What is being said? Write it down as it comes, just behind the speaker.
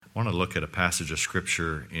I want to look at a passage of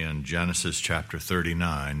Scripture in Genesis chapter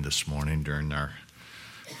 39 this morning during our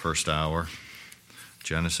first hour.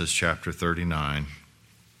 Genesis chapter 39.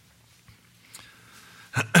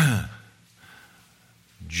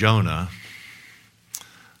 Jonah,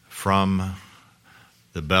 from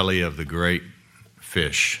the belly of the great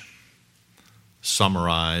fish,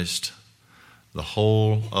 summarized the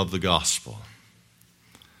whole of the gospel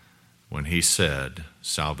when he said,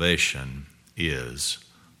 "Salvation is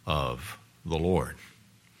of the Lord."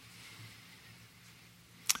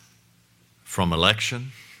 From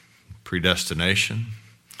election, predestination,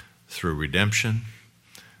 through redemption,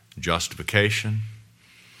 justification,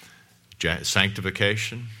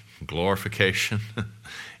 sanctification, glorification,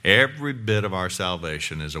 every bit of our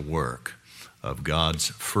salvation is a work of God's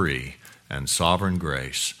free and sovereign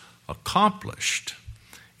grace accomplished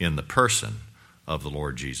in the person of the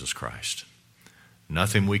Lord Jesus Christ.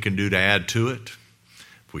 Nothing we can do to add to it.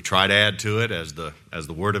 If we try to add to it, as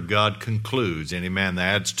the Word of God concludes, any man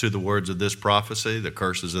that adds to the words of this prophecy, the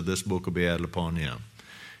curses of this book will be added upon him.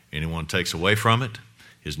 Anyone takes away from it,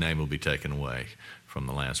 his name will be taken away from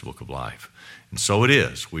the Lamb's book of life. And so it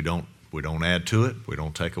is. We don't add to it. We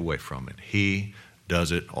don't take away from it. He does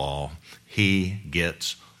it all. He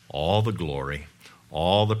gets all the glory,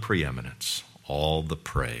 all the preeminence, all the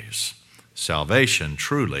praise. Salvation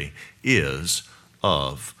truly is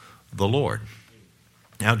of the Lord.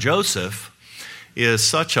 Now, Joseph is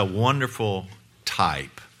such a wonderful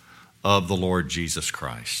type of the Lord Jesus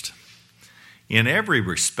Christ. In every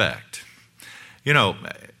respect,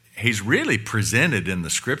 he's really presented in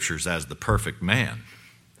the Scriptures as the perfect man.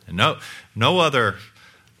 And no other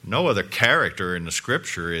character in the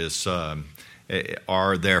Scripture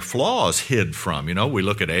are their flaws hid from. We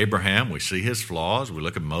look at Abraham, we see his flaws. We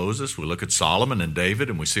look at Moses, we look at Solomon and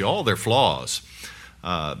David, and we see all their flaws.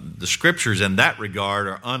 The Scriptures in that regard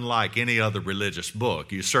are unlike any other religious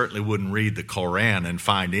book. You certainly wouldn't read the Koran and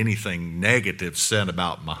find anything negative said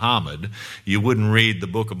about Muhammad. You wouldn't read the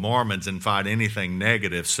Book of Mormon and find anything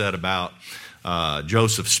negative said about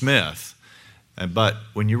Joseph Smith. But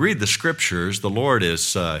when you read the Scriptures, the Lord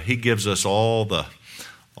He gives us all the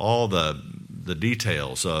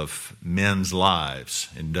details of men's lives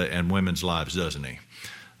and women's lives, doesn't He?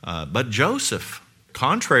 But Joseph,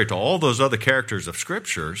 contrary to all those other characters of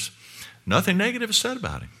Scriptures, nothing negative is said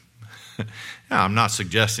about him. Now, I'm not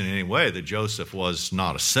suggesting in any way that Joseph was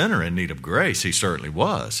not a sinner in need of grace. He certainly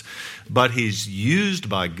was. But he's used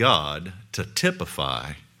by God to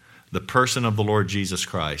typify the person of the Lord Jesus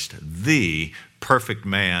Christ, the perfect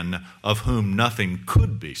man of whom nothing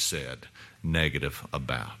could be said negative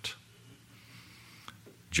about.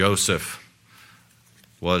 Joseph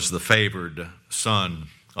was the favored son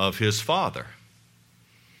of his father.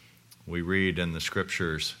 We read in the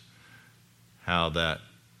Scriptures how that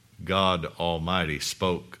God Almighty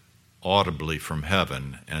spoke audibly from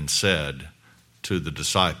heaven and said to the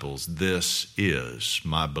disciples, "This is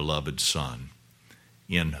my beloved Son,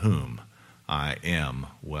 in whom I am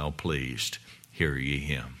well pleased. Hear ye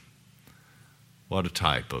him." What a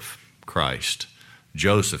type of Christ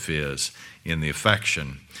Joseph is in the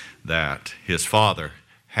affection that his father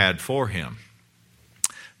had for him.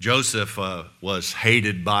 Joseph was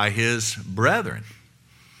hated by his brethren.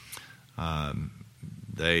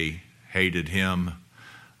 They hated him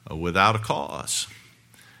without a cause.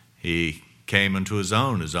 He came unto his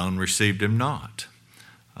own received him not.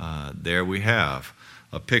 There we have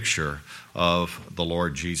a picture of the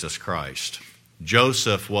Lord Jesus Christ.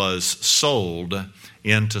 Joseph was sold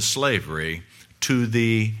into slavery to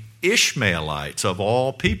the Ishmaelites of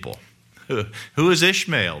all people. Who is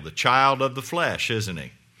Ishmael? The child of the flesh, isn't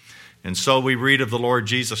he? And so we read of the Lord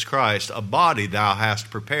Jesus Christ, "A body thou hast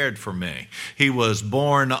prepared for me." He was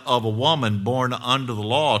born of a woman, born under the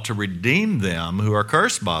law, to redeem them who are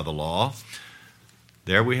cursed by the law.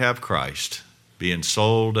 There we have Christ being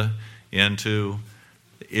sold into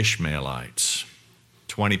the Ishmaelites.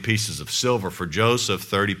 20 pieces of silver for Joseph,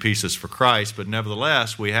 30 pieces for Christ, but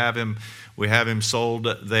nevertheless we have him sold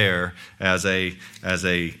there as a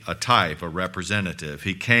type, a representative.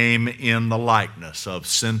 He came in the likeness of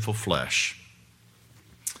sinful flesh.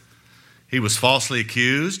 He was falsely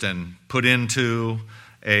accused and put into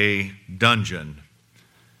a dungeon.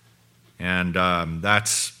 And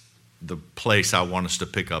that's the place I want us to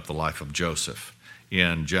pick up the life of Joseph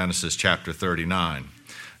in Genesis chapter 39.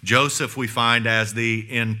 Joseph we find as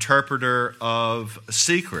the interpreter of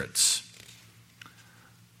secrets.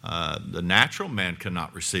 The natural man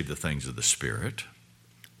cannot receive the things of the Spirit.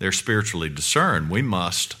 They're spiritually discerned. We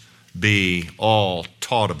must be all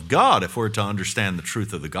taught of God if we're to understand the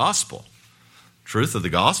truth of the gospel. Truth of the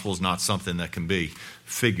gospel is not something that can be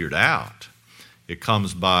figured out. It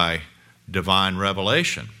comes by divine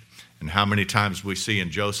revelation. And how many times we see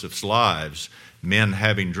in Joseph's lives men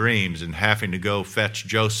having dreams and having to go fetch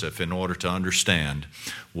Joseph in order to understand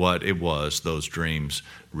what it was those dreams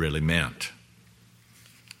really meant.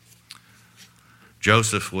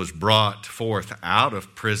 Joseph was brought forth out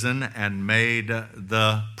of prison and made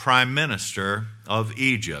the prime minister of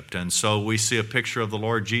Egypt. And so we see a picture of the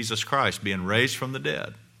Lord Jesus Christ being raised from the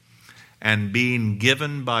dead and being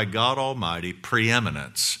given by God Almighty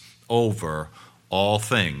preeminence over all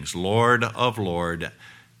things, Lord of lords,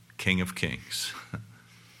 King of kings.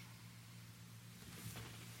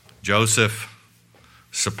 Joseph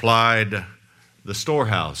supplied the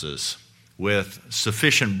storehouses with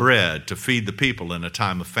sufficient bread to feed the people in a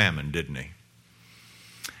time of famine, didn't he?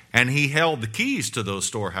 And he held the keys to those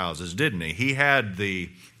storehouses, didn't he? He had the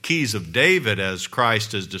keys of David, as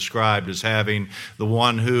Christ is described as having, the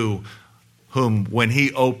one whom when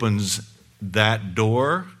he opens that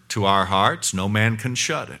door to our hearts, no man can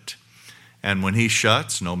shut it. And when he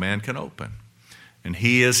shuts, no man can open. And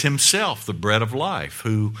he is himself the bread of life,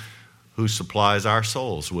 who supplies our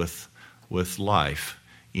souls with life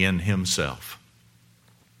in himself.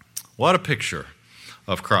 What a picture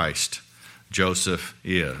of Christ Joseph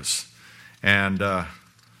is. And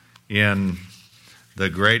in the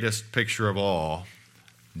greatest picture of all,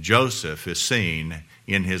 Joseph is seen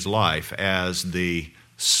in his life as the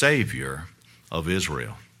Savior of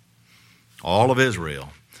Israel. All of Israel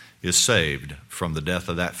is saved from the death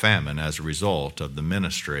of that famine as a result of the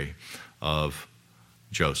ministry of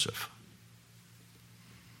Joseph.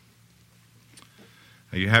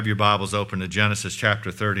 You have your Bibles open to Genesis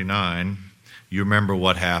chapter 39. You remember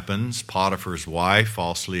what happens. Potiphar's wife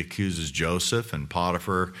falsely accuses Joseph, and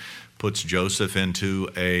Potiphar puts Joseph into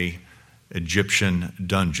an Egyptian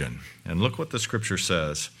dungeon. And look what the scripture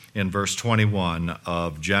says in verse 21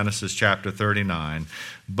 of Genesis chapter 39.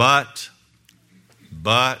 But,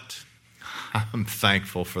 I'm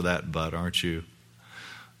thankful for that but, aren't you?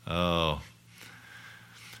 Oh,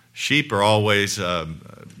 sheep are always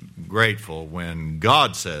grateful when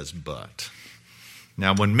God says but.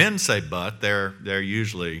 Now, when men say but, they're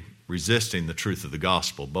usually resisting the truth of the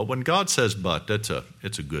gospel. But when God says but,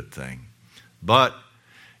 it's a good thing. But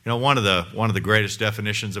one of the greatest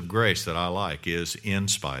definitions of grace that I like is in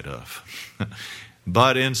spite of.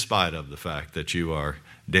 But in spite of the fact that you are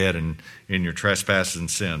dead in your trespasses and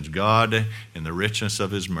sins, God, in the richness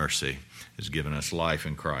of his mercy, has given us life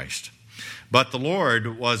in Christ. But the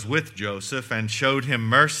Lord was with Joseph and showed him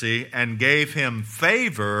mercy and gave him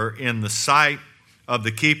favor in the sight of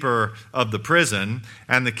the keeper of the prison.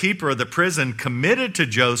 And the keeper of the prison committed to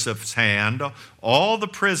Joseph's hand all the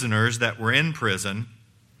prisoners that were in prison.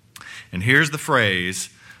 And here's the phrase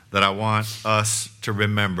that I want us to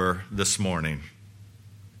remember this morning.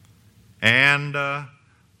 And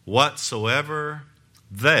whatsoever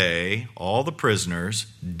they, all the prisoners,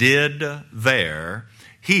 did there,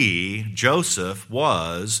 he, Joseph,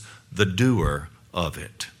 was the doer of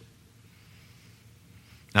it.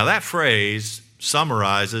 Now that phrase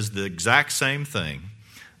summarizes the exact same thing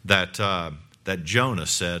that Jonah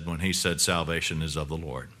said when he said salvation is of the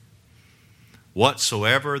Lord.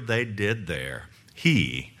 Whatsoever they did there,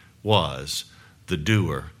 he was the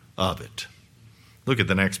doer of it. Look at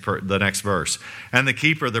the next verse. And the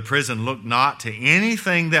keeper of the prison looked not to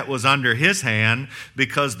anything that was under his hand,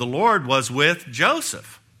 because the Lord was with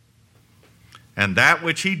Joseph. And that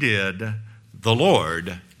which he did, the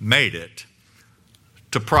Lord made it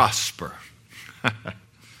to prosper.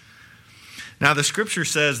 Now, the scripture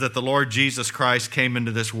says that the Lord Jesus Christ came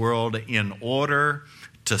into this world in order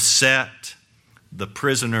to set the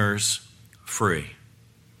prisoners free.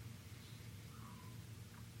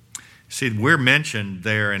 See, we're mentioned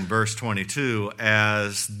there in verse 22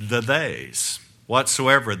 as the theys.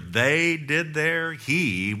 Whatsoever they did there,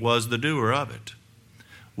 he was the doer of it.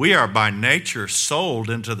 We are by nature sold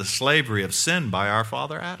into the slavery of sin by our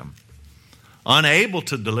father Adam, unable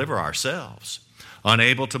to deliver ourselves,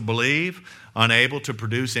 unable to believe, unable to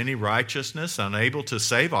produce any righteousness, unable to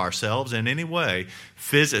save ourselves in any way,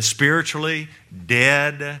 spiritually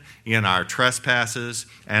dead in our trespasses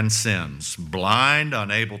and sins, blind,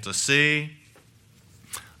 unable to see.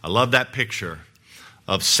 I love that picture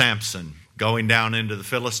of Samson going down into the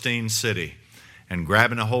Philistine city and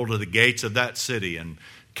grabbing a hold of the gates of that city and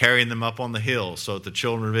carrying them up on the hill so that the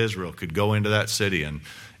children of Israel could go into that city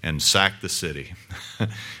and sack the city.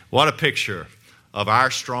 What a picture of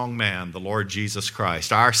our strong man, the Lord Jesus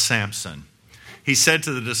Christ, our Samson. He said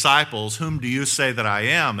to the disciples, "Whom do you say that I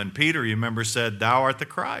am?" And Peter, you remember, said, "Thou art the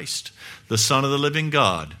Christ, the Son of the living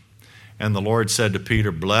God." And the Lord said to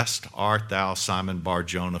Peter, Blessed art thou, Simon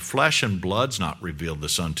Bar-Jonah. Flesh and blood's not revealed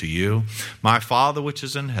this unto you. My Father which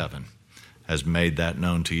is in heaven has made that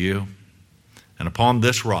known to you. And upon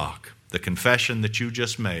this rock, the confession that you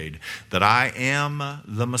just made, that I am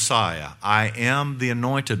the Messiah, I am the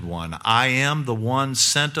Anointed One, I am the one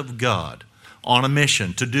sent of God on a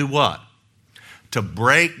mission to do what? To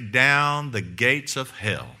break down the gates of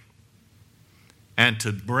hell and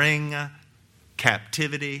to bring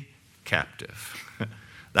captivity captive.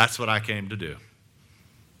 That's what I came to do.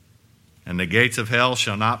 And the gates of hell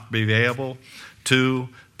shall not be able to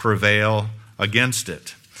prevail against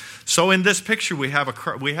it. So in this picture, we have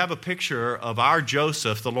a picture of our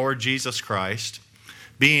Joseph, the Lord Jesus Christ,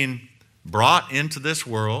 being brought into this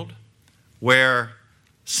world where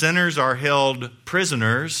sinners are held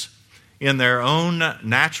prisoners in their own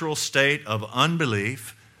natural state of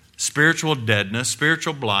unbelief, spiritual deadness,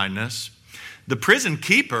 spiritual blindness. The prison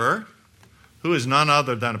keeper, who is none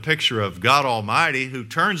other than a picture of God Almighty, who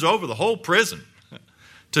turns over the whole prison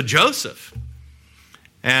to Joseph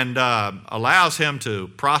and allows him to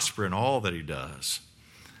prosper in all that he does.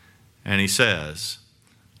 And he says,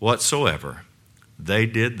 whatsoever they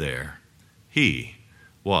did there, he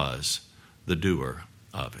was the doer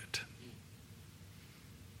of it.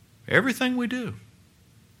 Everything we do.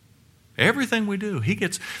 Everything we do. He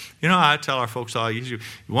gets, I tell our folks all, you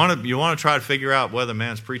want to try to figure out whether a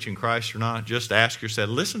man's preaching Christ or not, just ask yourself,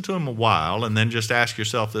 listen to him a while, and then just ask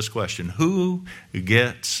yourself this question: who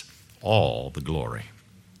gets all the glory?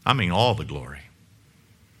 I mean all the glory.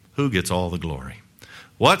 Who gets all the glory?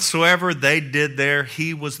 Whatsoever they did there,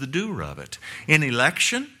 he was the doer of it. In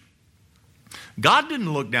election, God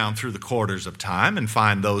didn't look down through the quarters of time and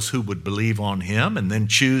find those who would believe on him and then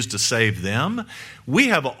choose to save them. We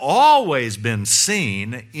have always been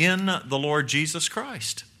seen in the Lord Jesus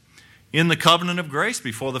Christ. In the covenant of grace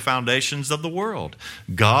before the foundations of the world,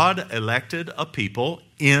 God elected a people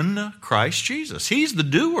in Christ Jesus. He's the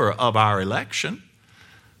doer of our election.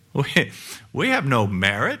 We have no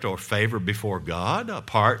merit or favor before God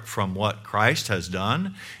apart from what Christ has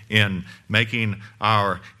done in making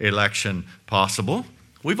our election possible.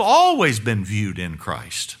 We've always been viewed in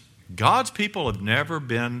Christ. God's people have never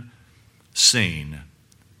been seen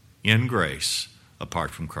in grace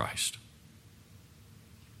apart from Christ.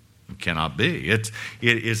 It cannot be.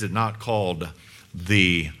 Is it not called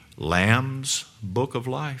the Lamb's Book of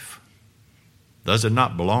Life? Does it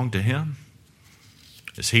not belong to him?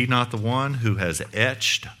 Is he not the one who has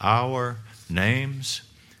etched our names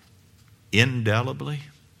indelibly,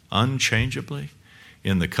 unchangeably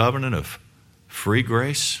in the covenant of free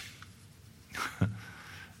grace?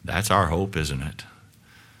 That's our hope, isn't it?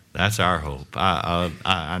 That's our hope.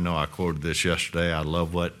 I know I quoted this yesterday. I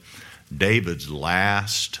love what David's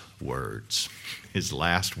last words, his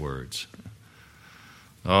last words.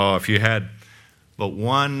 Oh, if you had but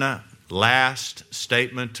one last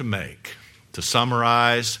statement to make, to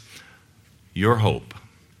summarize your hope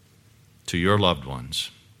to your loved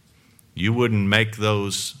ones, you wouldn't make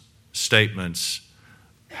those statements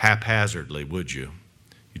haphazardly, would you?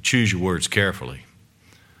 You choose your words carefully.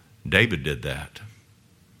 David did that.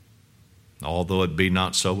 Although it be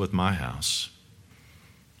not so with my house.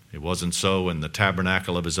 It wasn't so in the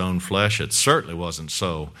tabernacle of his own flesh. It certainly wasn't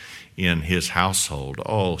so in his household.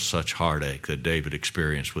 Oh, such heartache that David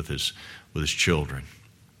experienced with his children.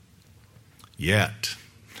 Yet,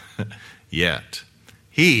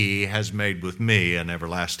 he has made with me an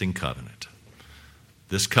everlasting covenant.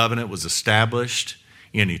 This covenant was established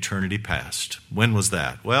in eternity past. When was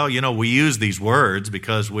that? Well, we use these words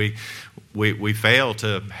because we fail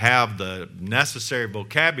to have the necessary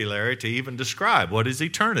vocabulary to even describe what is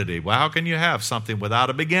eternity. Well, how can you have something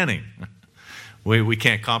without a beginning? We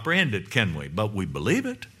can't comprehend it, can we? But we believe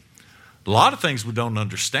it. A lot of things we don't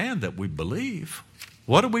understand that we believe.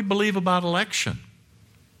 What do we believe about election?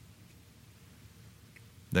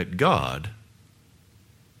 That God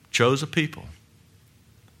chose a people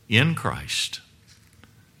in Christ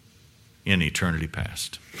in eternity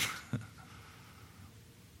past.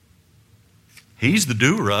 He's the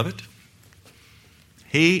doer of it.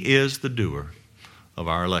 He is the doer of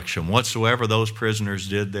our election. Whatsoever those prisoners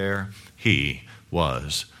did there, he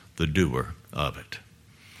was the doer of it.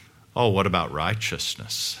 Oh, what about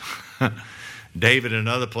righteousness? David in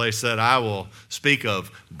another place said, I will speak of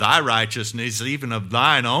thy righteousness, even of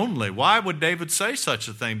thine only. Why would David say such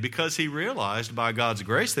a thing? Because he realized by God's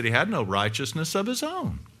grace that he had no righteousness of his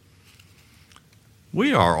own.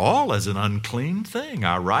 We are all as an unclean thing.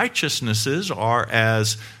 Our righteousnesses are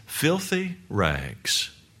as filthy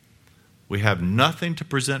rags. We have nothing to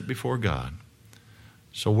present before God.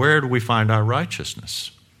 So where do we find our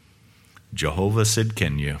righteousness? Jehovah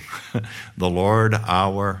Sidkenu, the Lord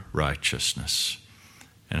our righteousness,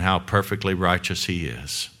 and how perfectly righteous he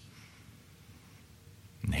is.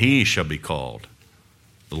 And he shall be called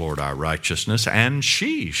the Lord our righteousness, and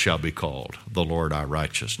she shall be called the Lord our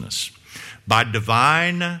righteousness. By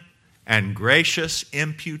divine and gracious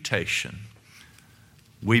imputation,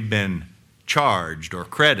 we've been charged or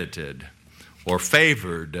credited or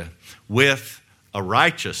favored with a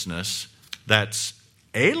righteousness that's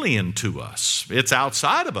alien to us. It's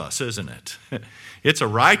outside of us, isn't it? It's a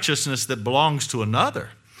righteousness that belongs to another,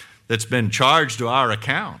 that's been charged to our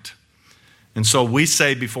account. And so we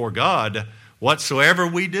say before God, whatsoever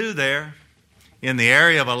we do there in the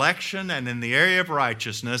area of election and in the area of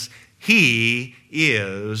righteousness, he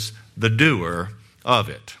is the doer of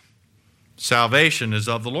it. Salvation is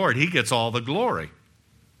of the Lord. He gets all the glory.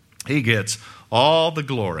 He gets all the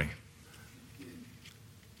glory.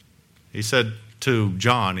 He said to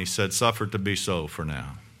John, he said, suffer it to be so for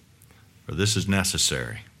now, for this is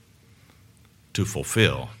necessary to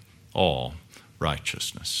fulfill all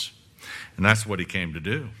righteousness. And that's what he came to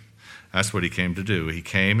do. That's what he came to do. He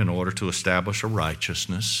came in order to establish a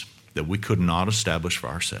righteousness that we could not establish for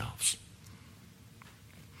ourselves.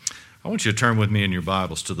 I want you to turn with me in your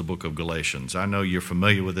Bibles to the book of Galatians. I know you're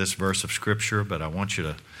familiar with this verse of Scripture, but I want you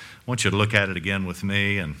to look at it again with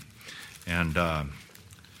me and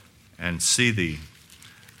see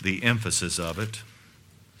the emphasis of it.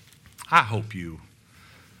 I hope you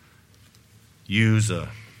use a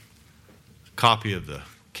copy of the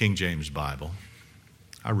King James Bible.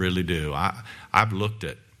 I really do. I've looked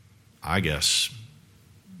at, I guess,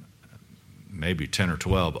 maybe 10 or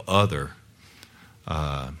 12 other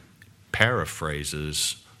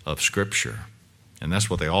paraphrases of Scripture, and that's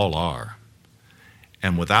what they all are.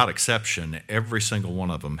 And without exception, every single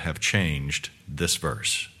one of them have changed this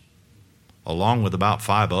verse, along with about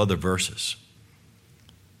 5 other verses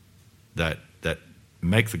that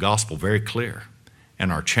make the gospel very clear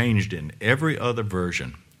and are changed in every other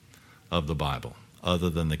version of the Bible other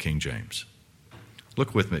than the King James.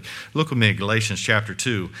 Look with me in Galatians chapter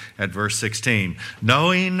 2 at verse 16.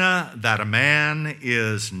 Knowing that a man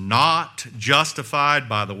is not justified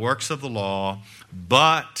by the works of the law,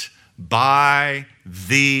 but by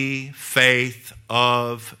the faith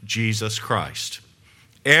of Jesus Christ.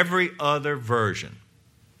 Every other version,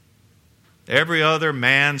 every other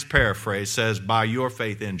man's paraphrase says, by your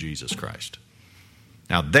faith in Jesus Christ.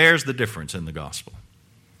 Now there's the difference in the gospel.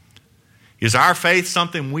 Is our faith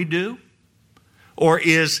something we do? Or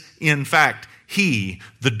is, in fact, he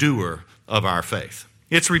the doer of our faith?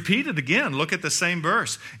 It's repeated again. Look at the same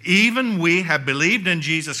verse. Even we have believed in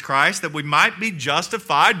Jesus Christ that we might be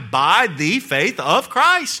justified by the faith of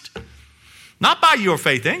Christ. Not by your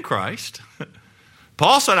faith in Christ.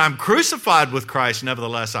 Paul said, I'm crucified with Christ,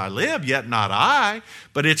 nevertheless I live, yet not I,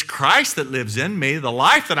 but it's Christ that lives in me. The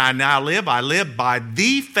life that I now live, I live by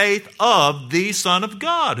the faith of the Son of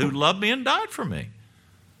God who loved me and died for me.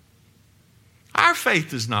 Our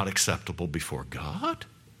faith is not acceptable before God.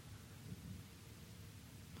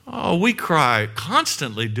 Oh, we cry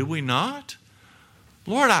constantly, do we not?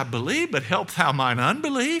 Lord, I believe, but help thou mine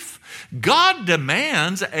unbelief. God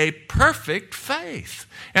demands a perfect faith.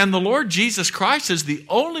 And the Lord Jesus Christ is the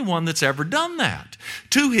only one that's ever done that.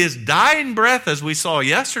 To his dying breath, as we saw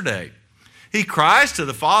yesterday, he cries to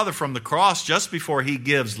the Father from the cross just before he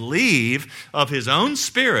gives leave of his own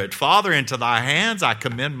spirit. Father, into thy hands I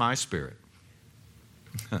commend my spirit.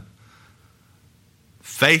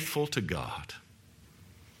 Faithful to God.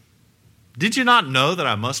 Did you not know that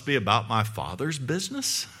I must be about my Father's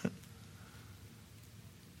business?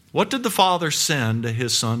 What did the Father send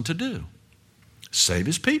his Son to do? Save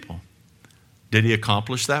his people. Did he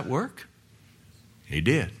accomplish that work? He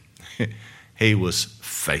did. He was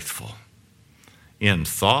faithful in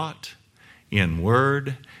thought, in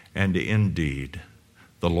word, and in deed.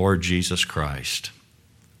 The Lord Jesus Christ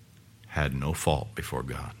had no fault before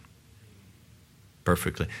God.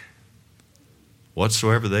 Perfectly.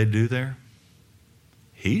 Whatsoever they do there,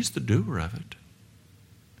 he's the doer of it.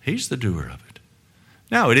 He's the doer of it.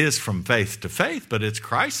 Now, it is from faith to faith, but it's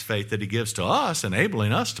Christ's faith that he gives to us,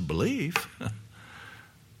 enabling us to believe.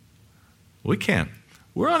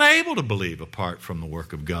 We're unable to believe apart from the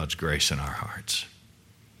work of God's grace in our hearts.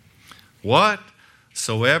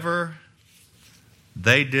 Whatsoever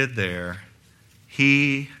they did there,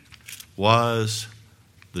 he was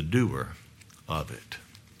the doer of it.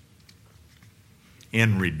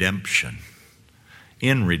 In redemption.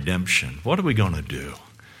 What are we going to do?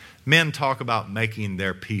 Men talk about making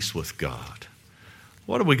their peace with God.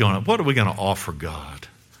 What are we going to offer God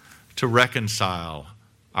to reconcile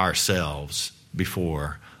ourselves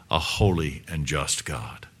before a holy and just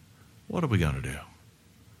God. What are we going to do?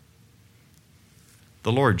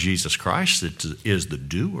 The Lord Jesus Christ is the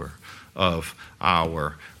doer of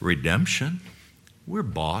our redemption. We're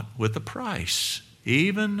bought with a price,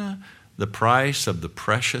 even the price of the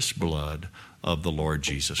precious blood of the Lord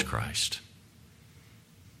Jesus Christ.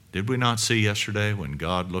 Did we not see yesterday when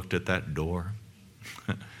God looked at that door?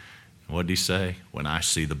 What did he say? When I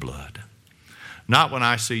see the blood. Not when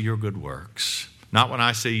I see your good works. Not when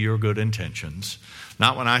I see your good intentions.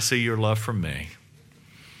 Not when I see your love for me.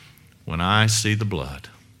 When I see the blood.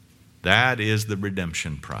 That is the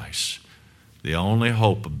redemption price. The only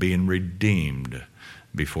hope of being redeemed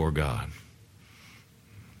before God.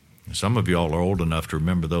 Some of you all are old enough to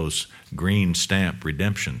remember those green stamp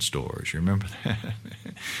redemption stores. You remember that?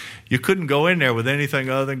 You couldn't go in there with anything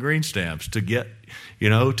other than green stamps to get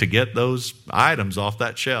those items off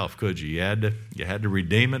that shelf, could you? You had to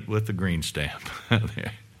redeem it with the green stamp.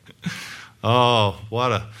 Oh,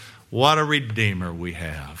 what a redeemer we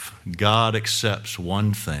have. God accepts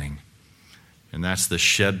one thing, and that's the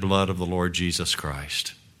shed blood of the Lord Jesus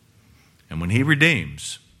Christ. And when he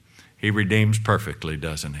redeems perfectly,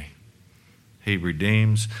 doesn't he? He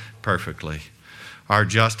redeems perfectly. Our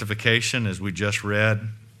justification, as we just read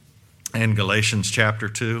in Galatians chapter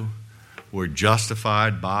 2, we're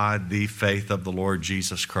justified by the faith of the Lord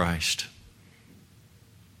Jesus Christ.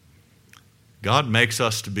 God makes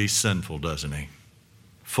us to be sinful, doesn't he?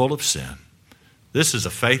 Full of sin. This is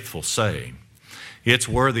a faithful saying. It's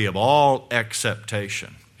worthy of all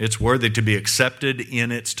acceptation. It's worthy to be accepted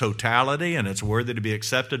in its totality, and it's worthy to be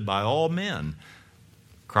accepted by all men.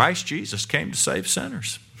 Christ Jesus came to save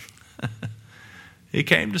sinners. He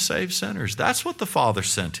came to save sinners. That's what the Father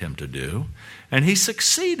sent him to do, and he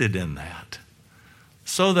succeeded in that.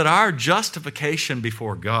 So that our justification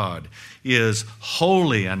before God is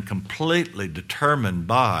wholly and completely determined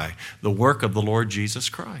by the work of the Lord Jesus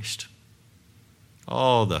Christ.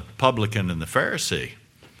 Oh, the publican and the Pharisee.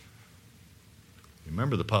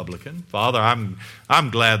 Remember the publican? Father, I'm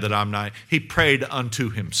glad that I'm not. He prayed unto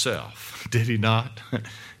himself, did he not?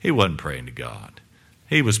 He wasn't praying to God.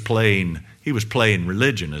 He was playing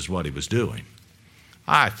religion is what he was doing.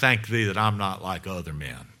 I thank thee that I'm not like other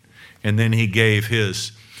men. And then he gave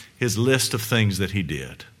his list of things that he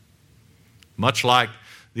did. Much like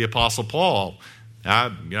the Apostle Paul.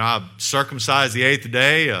 I circumcised the 8th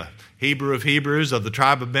day, a Hebrew of Hebrews of the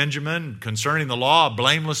tribe of Benjamin, concerning the law,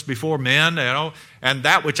 blameless before men, and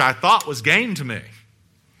that which I thought was gain to me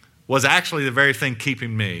was actually the very thing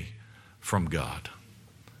keeping me from God.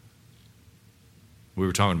 We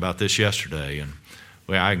were talking about this yesterday, and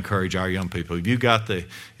I encourage our young people, if you've got the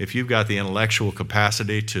intellectual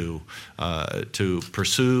capacity to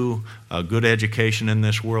pursue a good education in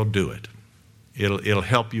this world, do it. It'll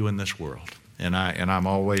help you in this world, and I'm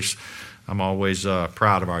always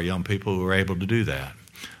proud of our young people who are able to do that.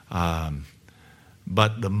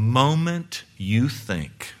 But the moment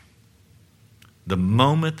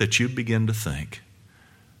that you begin to think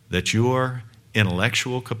that your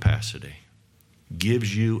intellectual capacity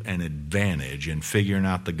gives you an advantage in figuring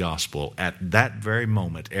out the gospel, at that very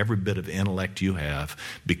moment, every bit of intellect you have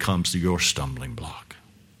becomes your stumbling block.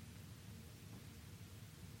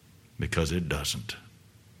 Because it doesn't.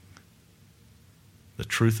 The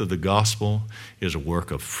truth of the gospel is a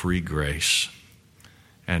work of free grace,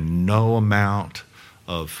 and no amount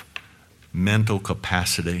of mental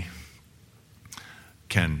capacity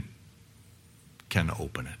can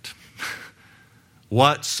open it.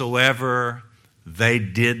 Whatsoever they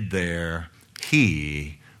did there,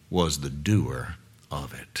 he was the doer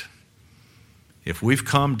of it. If we've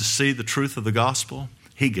come to see the truth of the gospel,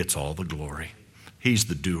 he gets all the glory. He's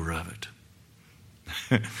the doer of it.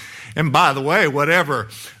 And by the way, whatever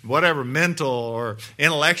mental or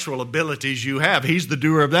intellectual abilities you have, he's the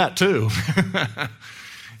doer of that too.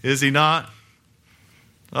 Is he not?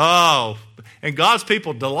 Oh, and God's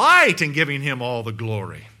people delight in giving him all the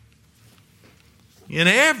glory. In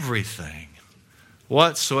everything.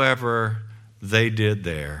 Whatsoever they did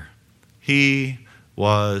there, he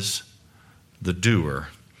was the doer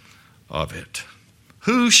of it.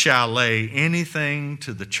 Who shall lay anything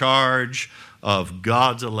to the charge of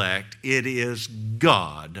God's elect? It is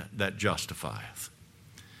God that justifieth.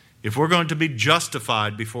 If we're going to be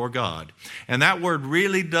justified before God, and that word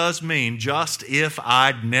really does mean just if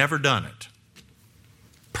I'd never done it,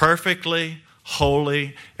 perfectly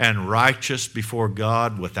holy and righteous before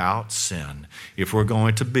God without sin, if we're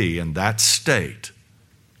going to be in that state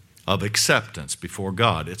of acceptance before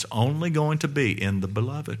God, it's only going to be in the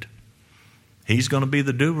beloved. He's going to be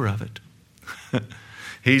the doer of it.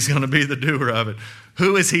 He's going to be the doer of it.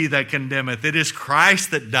 Who is he that condemneth? It is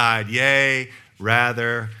Christ that died, yea,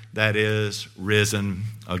 rather, that is risen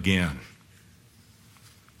again.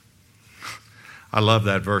 I love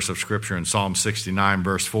that verse of Scripture in Psalm 69,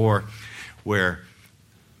 verse 4, where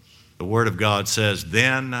the Word of God says,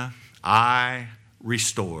 "Then I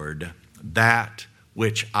restored that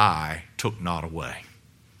which I took not away."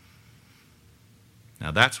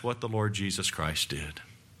 Now that's what the Lord Jesus Christ did.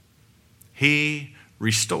 He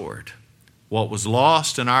restored what was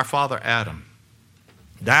lost in our father Adam.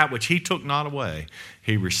 That which he took not away,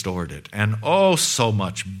 he restored it. And oh, so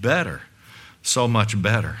much better. So much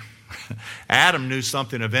better. Adam knew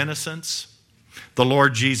something of innocence. The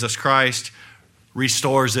Lord Jesus Christ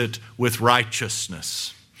restores it with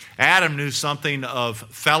righteousness. Adam knew something of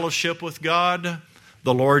fellowship with God.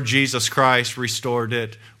 The Lord Jesus Christ restored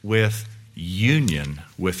it with union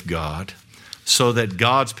with God, so that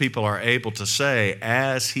God's people are able to say,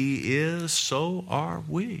 as he is, so are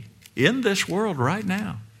we in this world right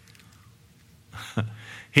now.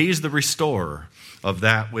 He's the restorer of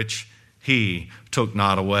that which he took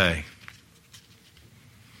not away.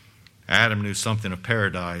 Adam knew something of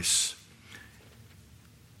paradise.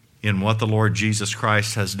 In what the Lord Jesus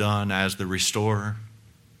Christ has done as the restorer,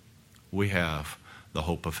 we have the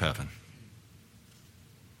hope of heaven.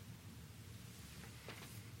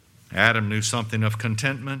 Adam knew something of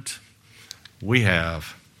contentment. We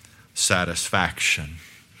have satisfaction,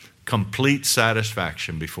 complete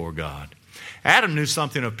satisfaction before God. Adam knew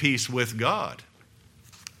something of peace with God.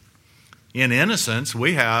 In innocence,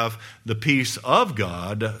 we have the peace of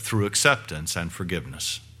God through acceptance and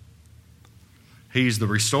forgiveness. He's the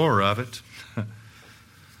restorer of it.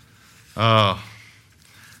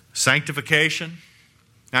 Sanctification.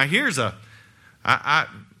 Now here's I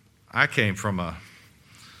came from a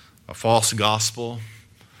false gospel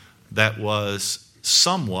that was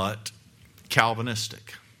somewhat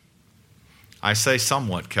Calvinistic. I say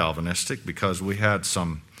somewhat Calvinistic because we had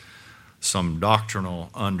some doctrinal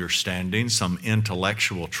understanding, some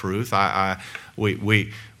intellectual truth.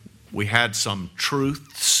 We had some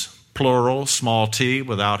truths, plural, small t,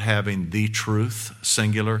 without having the truth,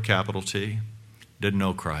 singular, capital T. Didn't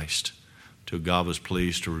know Christ till God was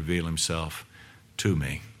pleased to reveal himself to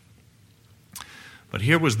me. But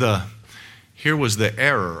here was the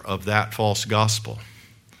error of that false gospel.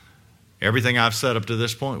 Everything I've said up to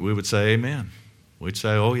this point, we would say amen. We'd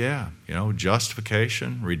say, oh yeah,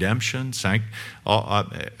 justification, redemption,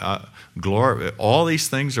 glory, all these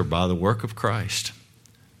things are by the work of Christ.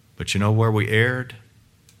 But you know where we erred?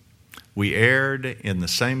 We erred in the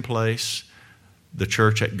same place the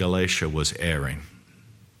church at Galatia was erring.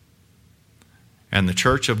 And the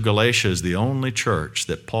church of Galatia is the only church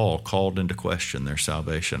that Paul called into question their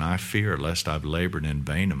salvation. I fear lest I've labored in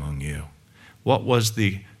vain among you. What was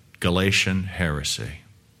the Galatian heresy?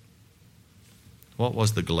 What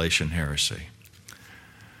was the Galatian heresy?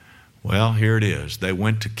 Well, here it is. They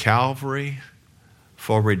went to Calvary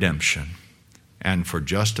for redemption and for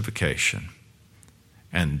justification.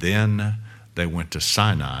 And then they went to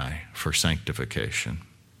Sinai for sanctification.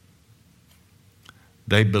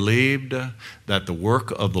 They believed that the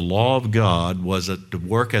work of the law of God was to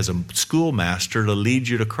work as a schoolmaster to lead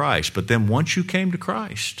you to Christ. But then once you came to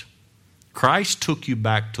Christ, Christ took you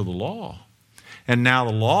back to the law. And now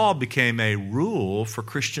the law became a rule for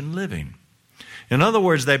Christian living. In other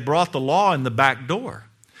words, they brought the law in the back door.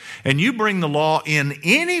 And you bring the law in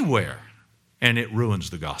anywhere, and it ruins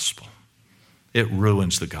the gospel. It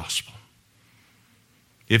ruins the gospel.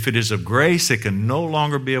 If it is of grace, it can no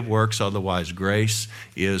longer be of works, otherwise grace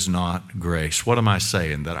is not grace. What am I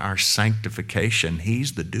saying? That our sanctification,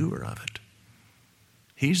 He's the doer of it.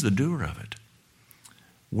 He's the doer of it.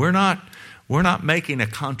 We're not making a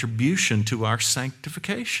contribution to our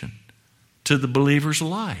sanctification, to the believer's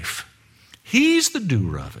life. He's the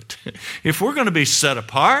doer of it. If we're going to be set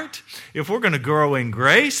apart, if we're going to grow in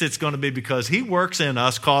grace, it's going to be because He works in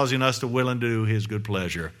us, causing us to will and do His good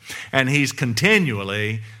pleasure. And He's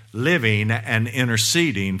continually living and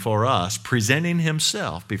interceding for us, presenting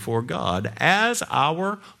Himself before God as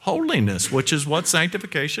our holiness, which is what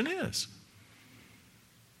sanctification is.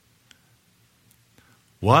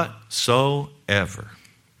 Whatsoever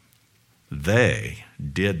they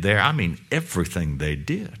did there, everything they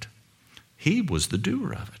did, He was the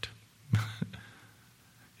doer of it.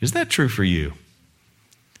 Is that true for you?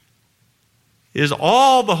 Is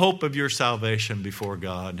all the hope of your salvation before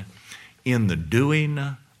God in the doing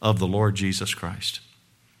of the Lord Jesus Christ?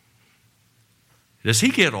 Does He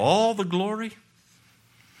get all the glory?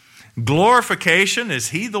 Glorification, is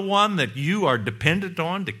He the one that you are dependent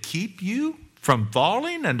on to keep you from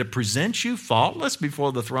falling and to present you faultless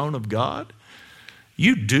before the throne of God?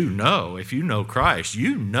 You do know, if you know Christ,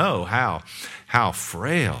 you know how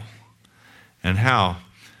frail and how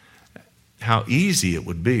easy it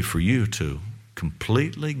would be for you to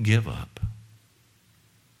completely give up.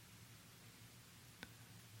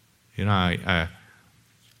 You know,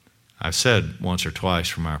 I've said once or twice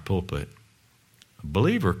from our pulpit, a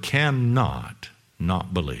believer cannot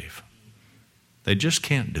not believe. They just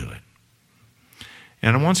can't do it.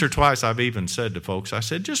 And once or twice I've even said to folks, I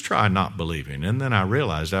said, just try not believing. And then I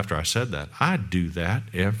realized after I said that, I do that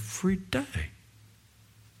every day.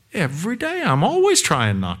 Every day. I'm always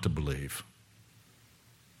trying not to believe.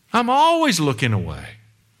 I'm always looking away.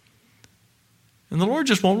 And the Lord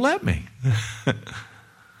just won't let me.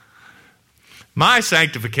 My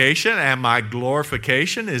sanctification and my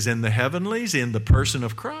glorification is in the heavenlies, in the person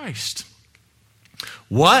of Christ.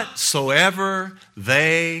 Whatsoever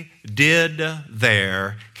they did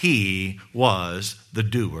there, he was the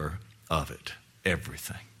doer of it.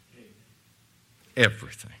 Everything.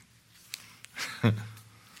 Everything.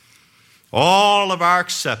 All of our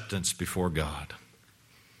acceptance before God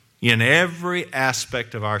in every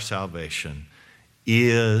aspect of our salvation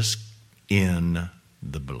is in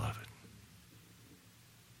the beloved.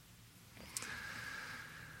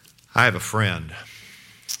 I have a friend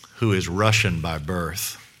who is Russian by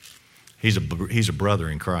birth. He's a brother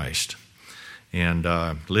in Christ and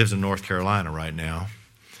lives in North Carolina right now.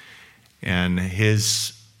 And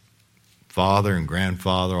his father and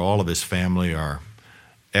grandfather, all of his family are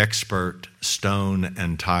expert stone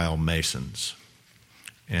and tile masons.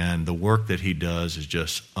 And the work that he does is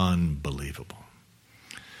just unbelievable.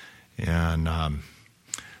 And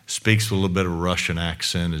speaks with a little bit of Russian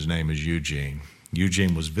accent. His name is Eugene.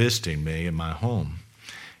 Eugene was visiting me in my home,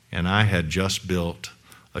 and I had just built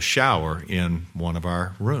a shower in one of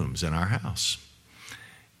our rooms in our house.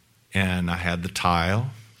 And I had the tile,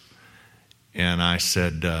 and I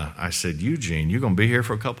said, Eugene, you going to be here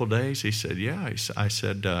for a couple of days? He said, yeah. I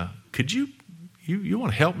said, could you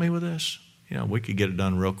want to help me with this? You know, we could get it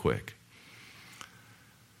done real quick.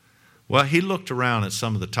 Well, he looked around at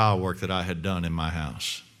some of the tile work that I had done in my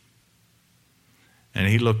house. And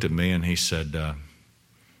he looked at me and he said,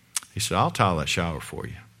 I'll tile that shower for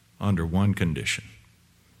you under one condition.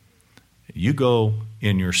 You go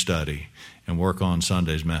in your study and work on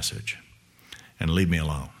Sunday's message and leave me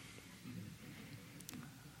alone.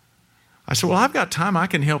 I said, well, I've got time. I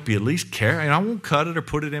can help you at least carry, and I won't cut it or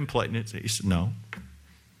put it in plate. And he said, no.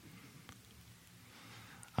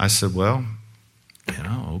 I said, well,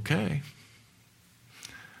 okay.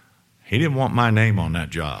 He didn't want my name on that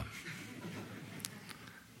job.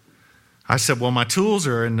 I said, well, my tools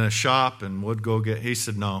are in the shop and would go get. He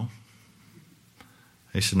said, no.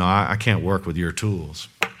 He said, no, I can't work with your tools.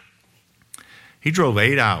 He drove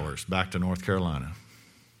 8 hours back to North Carolina,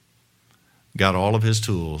 got all of his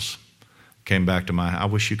tools, came back to I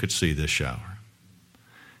wish you could see this shower.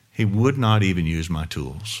 He would not even use my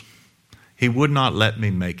tools. He would not let me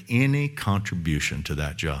make any contribution to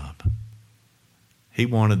that job. He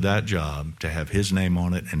wanted that job to have his name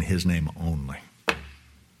on it and his name only.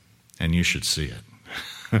 And you should see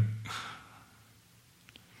it.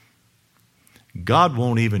 God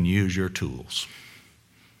won't even use your tools.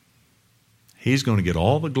 He's going to get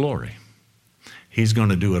all the glory. He's going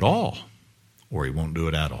to do it all, or he won't do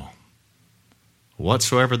it at all.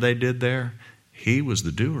 Whatsoever they did there, he was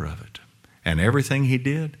the doer of it. And everything he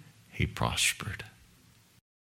did, he prospered.